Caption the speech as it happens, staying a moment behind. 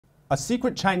A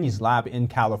secret Chinese lab in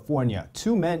California,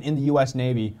 2 men in the U.S.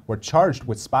 Navy were charged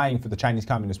with spying for the Chinese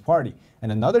Communist Party,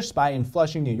 and another spy in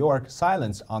Flushing, New York,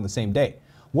 silenced on the same day.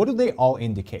 What do they all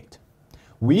indicate?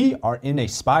 We are in a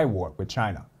spy war with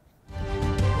China.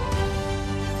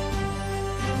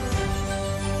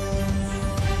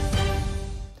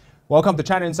 Welcome to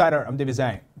China Insider. I'm David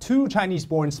Zhang. 2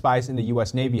 Chinese-born spies in the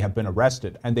U.S. Navy have been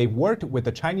arrested, and they've worked with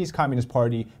the Chinese Communist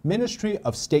Party Ministry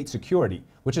of State Security,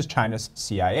 which is China's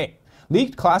CIA.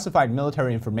 Leaked classified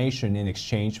military information in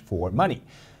exchange for money.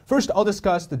 First, I'll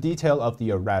discuss the detail of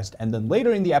the arrest, and then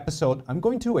later in the episode, I'm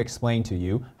going to explain to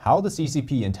you how the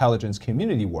CCP intelligence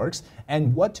community works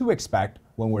and what to expect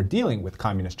when we're dealing with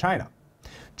Communist China.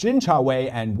 Jin Chao-wei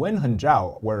and Wen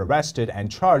Henzhao were arrested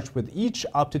and charged with each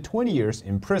up to 20 years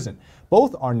in prison.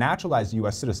 Both are naturalized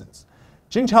U.S. citizens.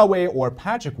 Jin Chao-wei, or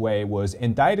Patrick Wei, was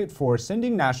indicted for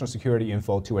sending national security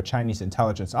info to a Chinese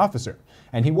intelligence officer,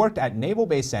 and he worked at Naval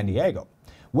Base San Diego.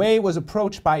 Wei was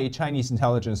approached by a Chinese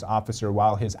intelligence officer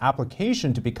while his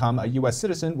application to become a U.S.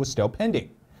 citizen was still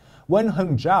pending. Wen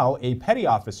Henzhao, a petty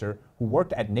officer who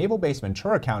worked at Naval Base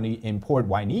Ventura County in Port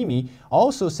Hueneme,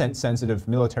 also sent sensitive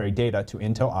military data to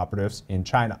intel operatives in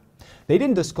China. They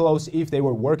didn't disclose if they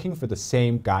were working for the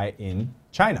same guy in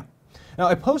China. Now,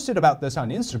 I posted about this on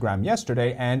Instagram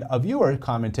yesterday, and a viewer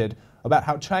commented about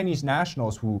how Chinese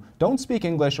nationals who don't speak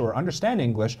English or understand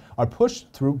English are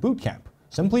pushed through boot camp,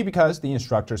 simply because the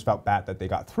instructors felt bad that they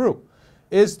got through.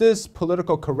 Is this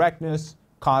political correctness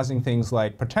causing things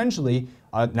like potentially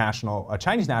a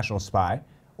Chinese national spy,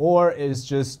 or is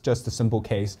just a simple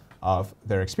case of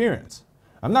their experience?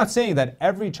 I'm not saying that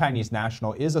every Chinese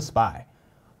national is a spy,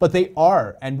 but they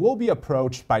are and will be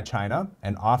approached by China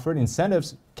and offered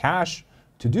incentives, cash,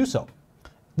 to do so.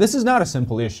 This is not a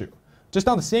simple issue. Just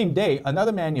on the same day,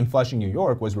 another man in Flushing, New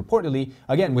York was reportedly,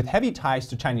 again with heavy ties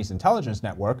to Chinese intelligence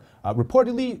network,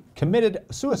 reportedly committed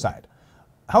suicide.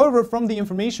 However, from the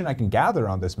information I can gather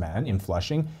on this man in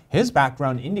Flushing, his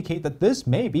background indicates that this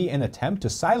may be an attempt to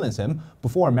silence him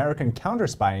before American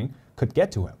counter-spying could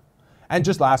get to him. And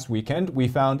just last weekend, we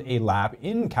found a lab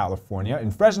in California,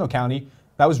 in Fresno County,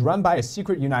 that was run by a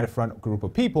secret United Front group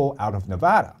of people out of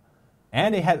Nevada.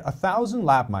 And it had 1,000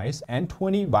 lab mice and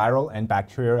 20 viral and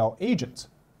bacterial agents.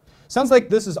 Sounds like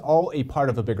this is all a part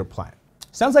of a bigger plan.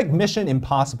 Sounds like Mission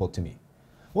Impossible to me.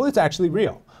 Well, it's actually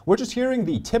real. We're just hearing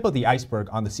the tip of the iceberg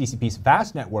on the CCP's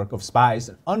vast network of spies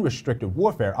and unrestricted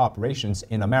warfare operations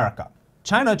in America.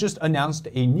 China just announced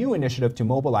a new initiative to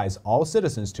mobilize all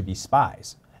citizens to be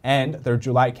spies, and their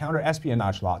July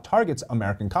counter-espionage law targets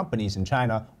American companies in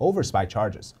China over spy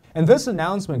charges. And this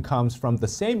announcement comes from the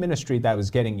same ministry that was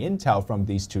getting intel from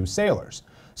these 2 sailors.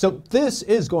 So this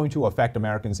is going to affect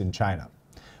Americans in China.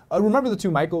 Remember the 2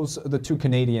 Michaels, the 2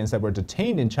 Canadians that were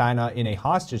detained in China in a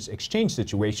hostage exchange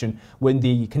situation when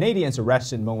the Canadians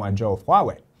arrested Meng Wanzhou of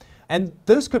Huawei. And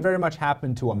this could very much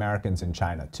happen to Americans in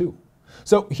China too.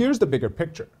 So here's the bigger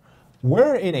picture.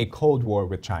 We're in a Cold War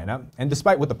with China, and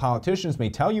despite what the politicians may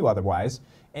tell you otherwise,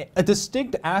 a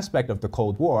distinct aspect of the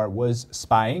Cold War was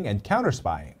spying and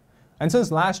counter-spying. And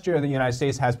since last year, the United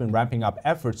States has been ramping up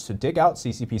efforts to dig out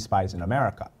CCP spies in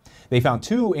America. They found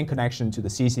 2 in connection to the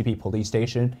CCP police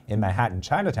station in Manhattan,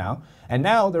 Chinatown, and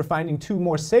now they're finding 2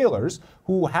 more sailors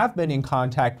who have been in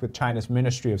contact with China's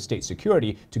Ministry of State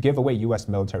Security to give away U.S.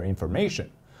 military information.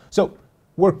 So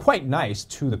we're quite nice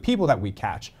to the people that we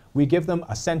catch. We give them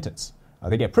a sentence.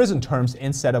 They get prison terms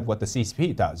instead of what the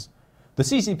CCP does. The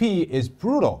CCP is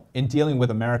brutal in dealing with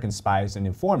American spies and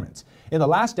informants. In the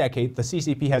last decade, the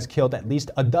CCP has killed at least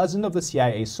a dozen of the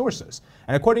CIA's sources.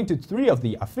 And according to 3 of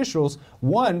the officials,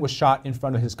 1 was shot in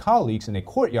front of his colleagues in a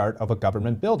courtyard of a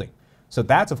government building. So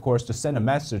that's, of course, to send a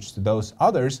message to those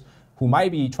others who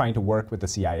might be trying to work with the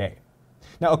CIA.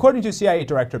 Now, according to CIA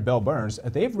Director Bill Burns,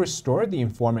 they've restored the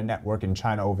informant network in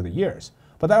China over the years.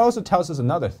 But that also tells us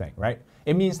another thing, right?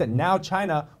 It means that now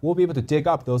China will be able to dig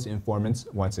up those informants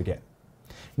once again.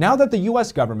 Now that the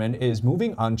U.S. government is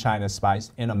moving on China's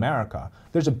spies in America,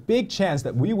 there's a big chance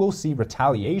that we will see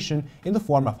retaliation in the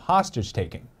form of hostage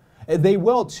taking. They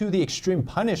will, to the extreme,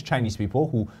 punish Chinese people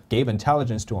who gave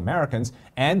intelligence to Americans,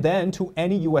 and then to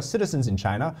any U.S. citizens in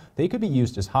China, they could be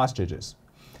used as hostages.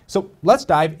 So let's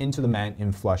dive into the man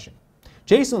in Flushing.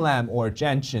 Jason Lam, or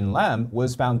Jianqin Lam,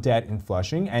 was found dead in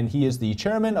Flushing, and he is the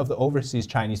chairman of the Overseas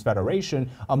Chinese Federation,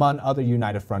 among other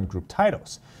United Front Group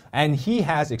titles. And he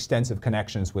has extensive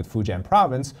connections with Fujian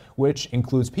province, which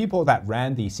includes people that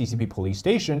ran the CCP police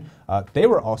station. They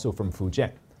were also from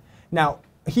Fujian. Now,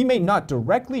 he may not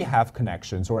directly have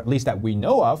connections, or at least that we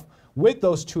know of, with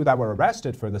those 2 that were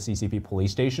arrested for the CCP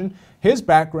police station. His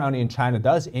background in China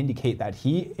does indicate that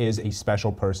he is a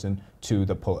special person to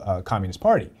the Communist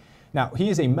Party. Now, he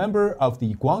is a member of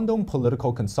the Guangdong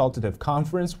Political Consultative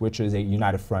Conference, which is a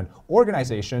United Front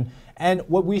organization. And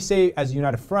what we say as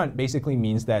United Front basically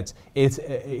means that it's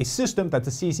a system that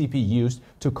the CCP used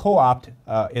to co-opt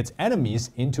its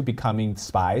enemies into becoming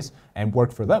spies and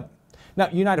work for them. Now,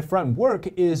 United Front work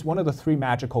is one of the three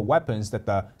magical weapons that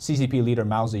the CCP leader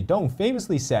Mao Zedong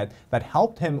famously said that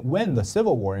helped him win the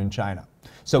civil war in China.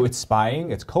 So it's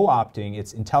spying, it's co-opting,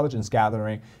 it's intelligence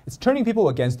gathering, it's turning people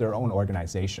against their own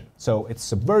organization. So it's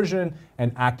subversion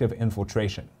and active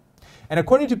infiltration. And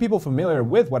according to people familiar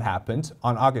with what happened,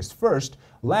 on August 1st,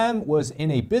 Lam was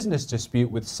in a business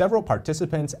dispute with several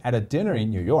participants at a dinner in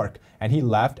New York, and he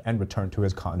left and returned to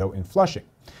his condo in Flushing.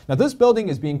 Now, this building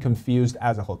is being confused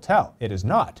as a hotel. It is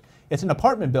not. It's an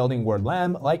apartment building where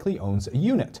Lam likely owns a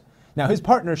unit. Now, his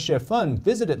partner Xie Feng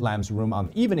visited Lam's room on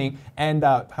the evening, and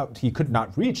he could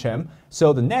not reach him,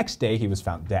 so the next day he was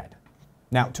found dead.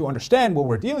 Now, to understand what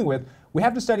we're dealing with, we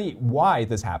have to study why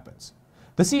this happens.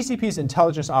 The CCP's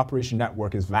intelligence operation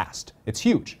network is vast. It's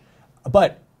huge,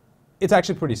 but it's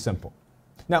actually pretty simple.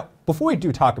 Now, before we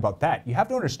do talk about that, you have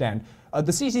to understand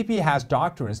the CCP has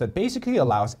doctrines that basically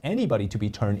allows anybody to be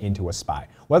turned into a spy,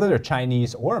 whether they're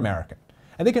Chinese or American.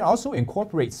 And they can also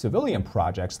incorporate civilian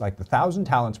projects like the Thousand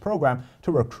Talents program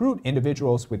to recruit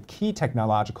individuals with key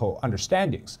technological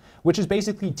understandings, which is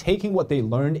basically taking what they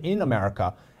learned in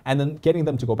America and then getting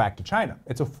them to go back to China.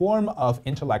 It's a form of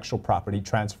intellectual property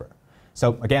transfer.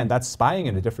 So again, that's spying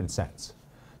in a different sense.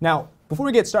 Now, before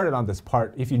we get started on this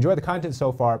part, if you enjoy the content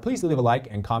so far, please leave a like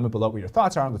and comment below what your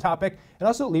thoughts are on the topic, and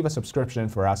also leave a subscription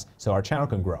for us so our channel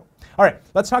can grow. All right,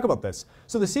 let's talk about this.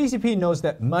 So the CCP knows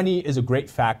that money is a great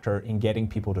factor in getting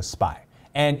people to spy.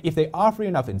 And if they offer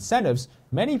enough incentives,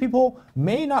 many people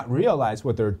may not realize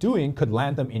what they're doing could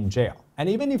land them in jail. And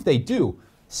even if they do,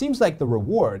 seems like the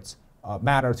rewards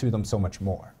matter to them so much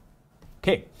more.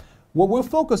 Okay, what we'll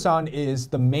focus on is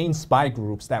the main spy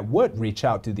groups that would reach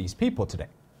out to these people today.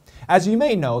 As you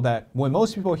may know that when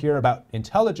most people hear about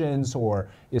intelligence or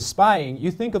is spying, you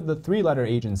think of the three-letter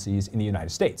agencies in the United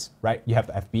States, right? You have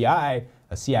the FBI,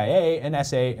 a CIA,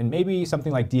 NSA, and maybe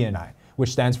something like DNI,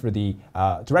 which stands for the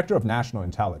Director of National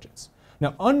Intelligence.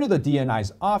 Now, under the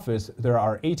DNI's office, there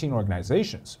are 18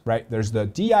 organizations, right? There's the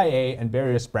DIA and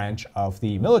various branch of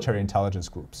the military intelligence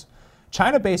groups.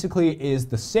 China basically is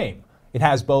the same. It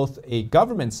has both a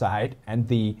government side and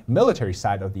the military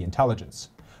side of the intelligence,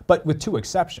 but with two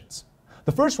exceptions.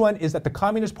 The first one is that the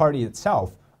Communist Party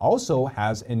itself also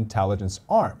has an intelligence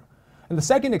arm. And the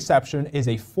second exception is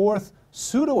a fourth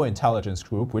pseudo-intelligence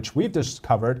group, which we've just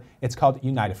covered. It's called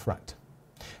United Front.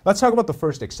 Let's talk about the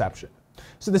first exception.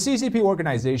 So the CCP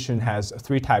organization has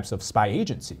three types of spy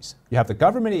agencies. You have the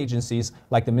government agencies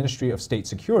like the Ministry of State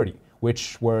Security,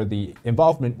 which were the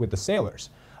involvement with the sailors.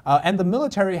 And the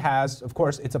military has, of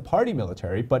course, it's a party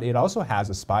military, but it also has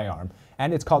a spy arm,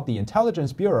 and it's called the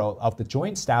Intelligence Bureau of the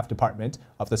Joint Staff Department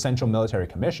of the Central Military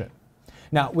Commission.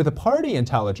 Now, with the party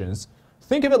intelligence,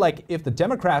 think of it like if the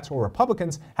Democrats or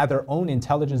Republicans had their own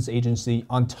intelligence agency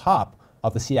on top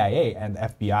of the CIA and the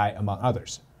FBI, among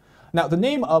others. Now, the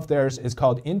name of theirs is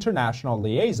called International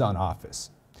Liaison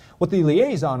Office. What the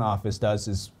Liaison Office does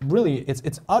is really,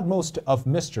 it's utmost of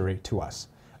mystery to us.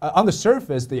 On the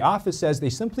surface, the office says they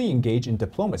simply engage in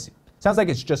diplomacy. Sounds like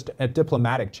it's just a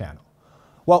diplomatic channel.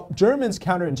 Well, Germany's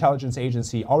counterintelligence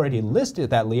agency already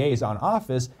listed that liaison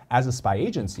office as a spy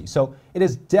agency, so it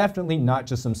is definitely not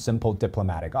just some simple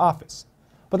diplomatic office.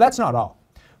 But that's not all.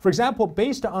 For example,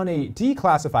 based on a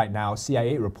declassified now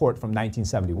CIA report from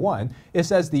 1971, it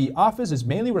says the office is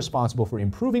mainly responsible for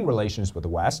improving relations with the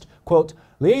West. Quote,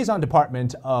 liaison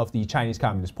department of the Chinese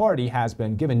Communist Party has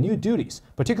been given new duties,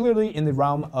 particularly in the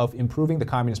realm of improving the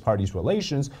Communist Party's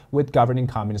relations with governing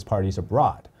Communist parties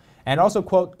abroad. And also,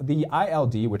 quote, the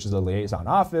ILD, which is the liaison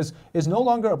office, is no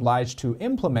longer obliged to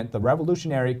implement the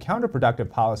revolutionary counterproductive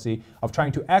policy of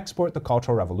trying to export the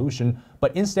Cultural Revolution,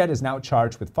 but instead is now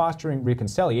charged with fostering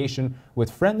reconciliation with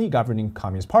friendly governing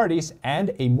communist parties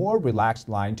and a more relaxed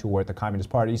line toward the communist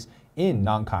parties in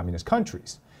non-communist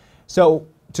countries. So,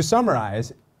 to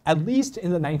summarize, at least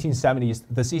in the 1970s,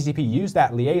 the CCP used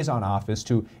that liaison office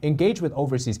to engage with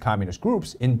overseas communist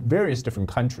groups in various different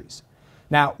countries.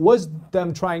 Now, was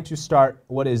them trying to start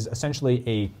what is essentially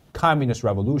a communist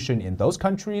revolution in those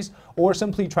countries, or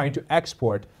simply trying to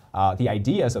export the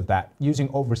ideas of that using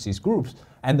overseas groups,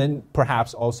 and then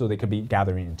perhaps also they could be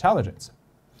gathering intelligence?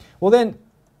 Well then,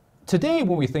 today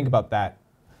when we think about that,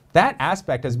 that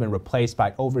aspect has been replaced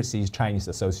by overseas Chinese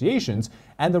associations,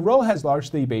 and the role has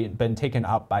largely been taken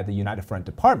up by the United Front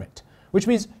Department, which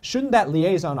means shouldn't that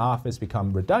liaison office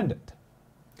become redundant?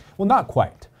 Well, not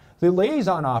quite. the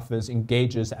liaison office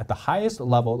engages at the highest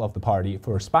level of the party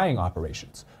for spying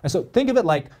operations. And so think of it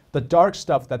like the dark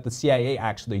stuff that the CIA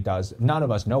actually does, none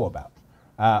of us know about.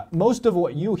 Most of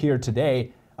what you hear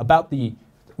today about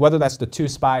whether that's the 2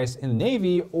 spies in the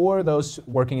Navy or those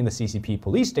working in the CCP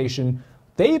police station,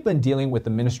 they've been dealing with the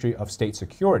Ministry of State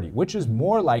Security, which is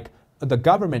more like the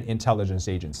government intelligence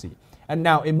agency. And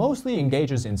now it mostly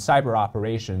engages in cyber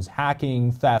operations,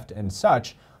 hacking, theft, and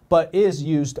such, but is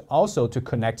used also to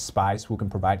connect spies who can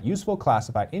provide useful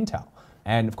classified intel.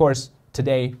 And of course,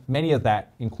 today, many of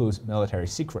that includes military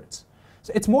secrets.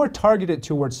 So it's more targeted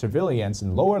towards civilians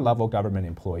and lower-level government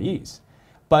employees.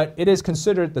 But it is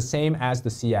considered the same as the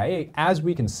CIA, as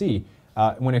we can see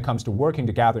when it comes to working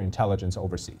to gather intelligence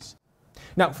overseas.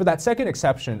 Now, for that second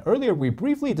exception, earlier we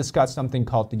briefly discussed something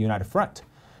called the United Front.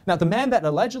 Now, the man that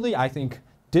allegedly, I think,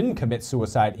 didn't commit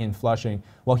suicide in Flushing,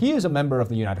 well, he is a member of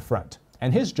the United Front.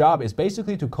 And his job is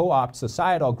basically to co-opt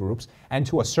societal groups and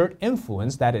to assert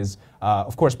influence that is,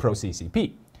 of course,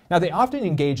 pro-CCP. Now, they often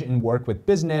engage in work with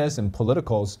business and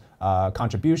political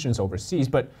contributions overseas,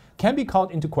 but can be called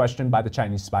into question by the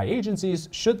Chinese spy agencies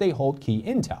should they hold key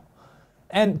intel.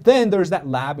 And then there's that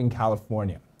lab in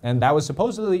California. And that was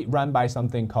supposedly run by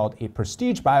something called a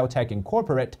Prestige Biotech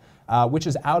Incorporate, which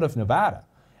is out of Nevada.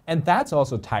 And that's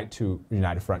also tied to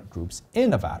United Front groups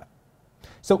in Nevada.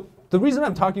 So the reason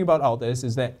I'm talking about all this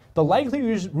is that the likely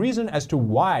reason as to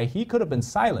why he could have been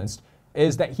silenced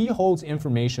is that he holds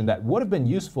information that would have been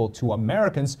useful to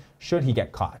Americans should he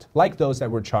get caught, like those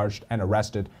that were charged and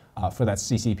arrested for that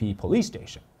CCP police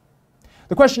station.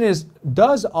 The question is,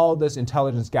 does all this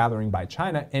intelligence gathering by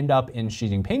China end up in Xi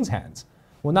Jinping's hands?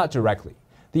 Well, not directly.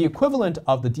 The equivalent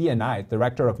of the DNI,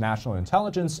 Director of National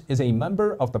Intelligence, is a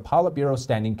member of the Politburo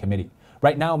Standing Committee.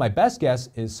 Right now, my best guess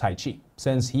is Cai Qi,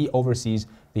 since he oversees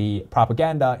the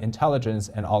propaganda, intelligence,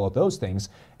 and all of those things.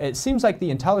 It seems like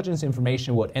the intelligence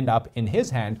information would end up in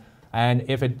his hand, and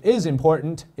if it is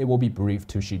important, it will be briefed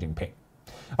to Xi Jinping.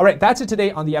 All right, that's it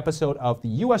today on the episode of the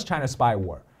US-China spy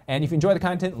war. And if you enjoy the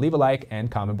content, leave a like and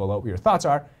comment below what your thoughts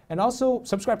are. And also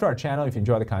subscribe to our channel if you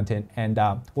enjoy the content, and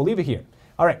we'll leave it here.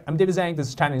 All right, I'm David Zhang. This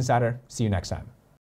is China Insider. See you next time.